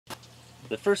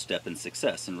The first step in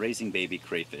success in raising baby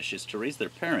crayfish is to raise their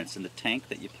parents in the tank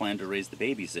that you plan to raise the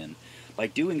babies in. By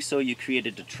doing so, you create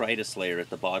a detritus layer at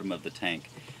the bottom of the tank.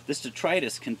 This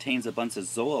detritus contains a bunch of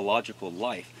zoological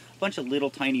life, a bunch of little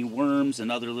tiny worms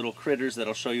and other little critters that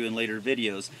I'll show you in later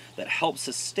videos that help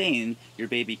sustain your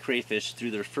baby crayfish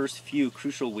through their first few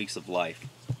crucial weeks of life.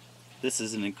 This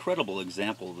is an incredible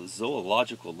example of the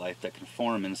zoological life that can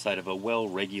form inside of a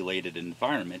well-regulated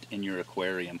environment in your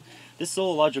aquarium. This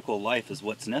zoological life is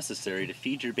what's necessary to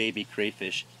feed your baby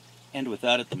crayfish, and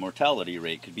without it the mortality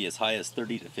rate could be as high as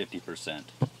 30 to 50%.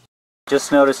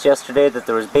 Just noticed yesterday that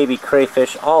there was baby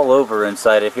crayfish all over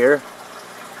inside of here.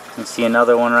 You can see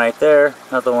another one right there,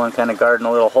 another one kind of guarding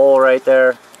a little hole right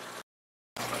there.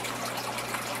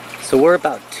 So we're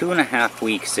about 2.5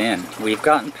 weeks in. We've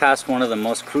gotten past one of the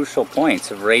most crucial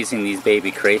points of raising these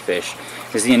baby crayfish,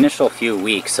 is the initial few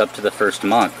weeks up to the first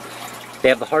month. They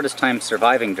have the hardest time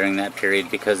surviving during that period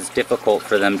because it's difficult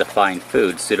for them to find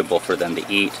food suitable for them to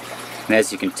eat. And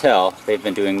as you can tell, they've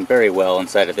been doing very well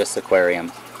inside of this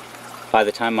aquarium. By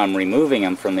the time I'm removing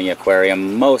them from the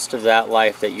aquarium, most of that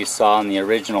life that you saw in the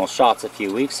original shots a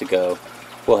few weeks ago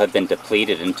will have been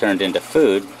depleted and turned into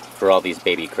food for all these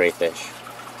baby crayfish.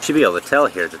 You should be able to tell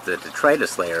here that the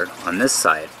detritus layer on this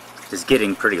side is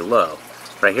getting pretty low.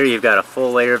 Right here you've got a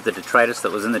full layer of the detritus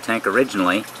that was in the tank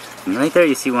originally, and right there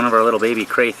you see one of our little baby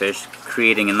crayfish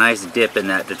creating a nice dip in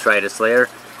that detritus layer,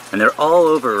 and they're all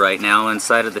over right now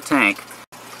inside of the tank,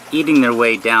 eating their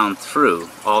way down through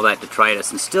all that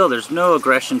detritus, and still there's no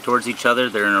aggression towards each other.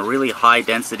 They're in a really high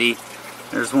density.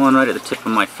 There's one right at the tip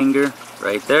of my finger,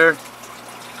 right there.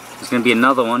 There's going to be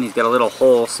another one. He's got a little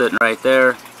hole sitting right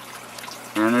there.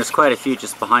 And there's quite a few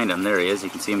just behind him. There he is. You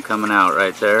can see him coming out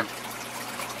right there.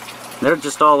 They're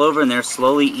just all over and they're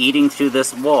slowly eating through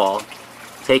this wall,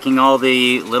 taking all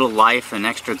the little life and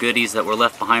extra goodies that were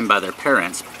left behind by their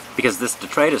parents, because this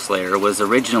detritus layer was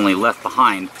originally left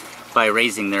behind by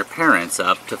raising their parents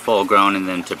up to full grown and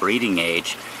then to breeding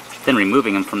age, then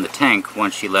removing them from the tank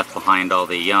once she left behind all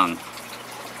the young.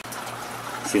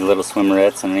 See the little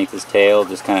swimmerets underneath his tail,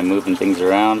 just kind of moving things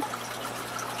around.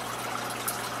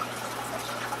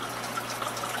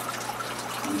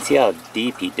 See how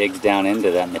deep he digs down into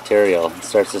that material and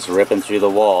starts just ripping through the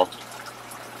wall.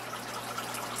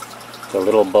 It's a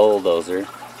little bulldozer.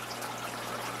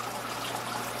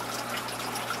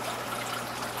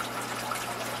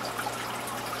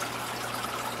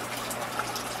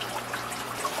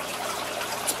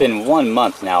 It's been 1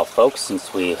 month now, folks,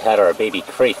 since we had our baby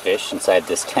crayfish inside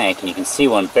this tank, and you can see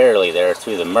one barely there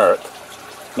through the murk,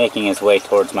 making his way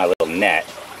towards my little net.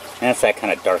 And that's that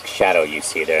kind of dark shadow you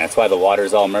see there. That's why the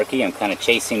water's all murky. I'm kind of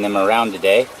chasing them around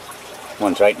today.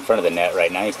 One's right in front of the net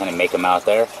right now. He's going to make them out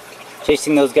there.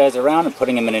 Chasing those guys around and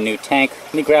putting them in a new tank.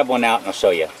 Let me grab one out and I'll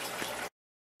show you.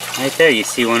 Right there you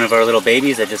see one of our little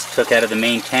babies I just took out of the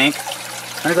main tank.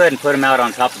 I'm going to go ahead and put him out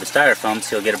on top of the styrofoam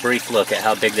so you'll get a brief look at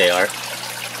how big they are.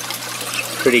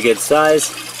 Pretty good size.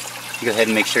 Go ahead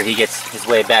and make sure he gets his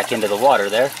way back into the water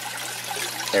there.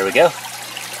 There we go.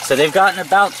 So they've gotten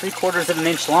about 3/4 of an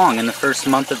inch long in the first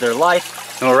month of their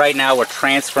life. And right now we're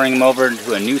transferring them over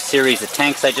into a new series of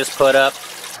tanks I just put up.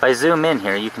 If I zoom in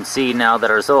here, you can see now that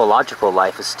our zoological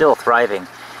life is still thriving.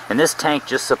 And this tank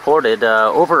just supported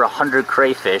over 100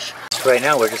 crayfish. Right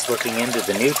now we're just looking into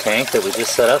the new tank that we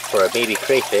just set up for our baby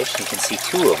crayfish. You can see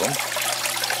 2 of them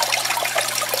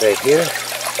right here.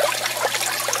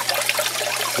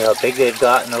 See how big they've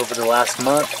gotten over the last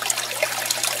month.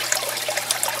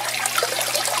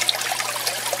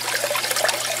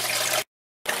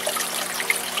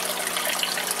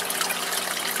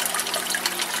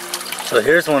 So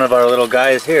here's one of our little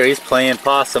guys here. He's playing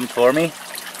possum for me.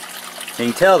 You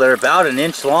can tell they're about 1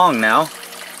 inch long now.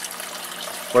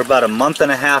 We're about 1.5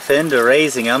 months into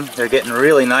raising them. They're getting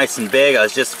really nice and big. I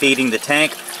was just feeding the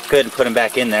tank. Go ahead and put them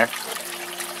back in there.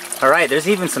 Alright, there's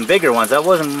even some bigger ones. That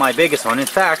wasn't my biggest one. In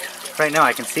fact, right now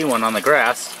I can see one on the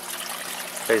grass.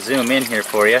 If I zoom in here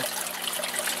for you,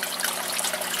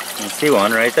 you can see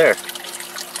one right there.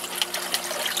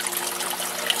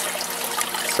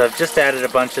 So I've just added a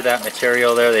bunch of that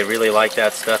material there. They really like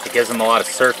that stuff. It gives them a lot of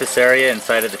surface area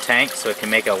inside of the tank, so it can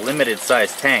make a limited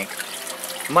sized tank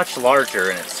much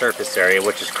larger in its surface area,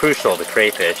 which is crucial to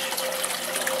crayfish.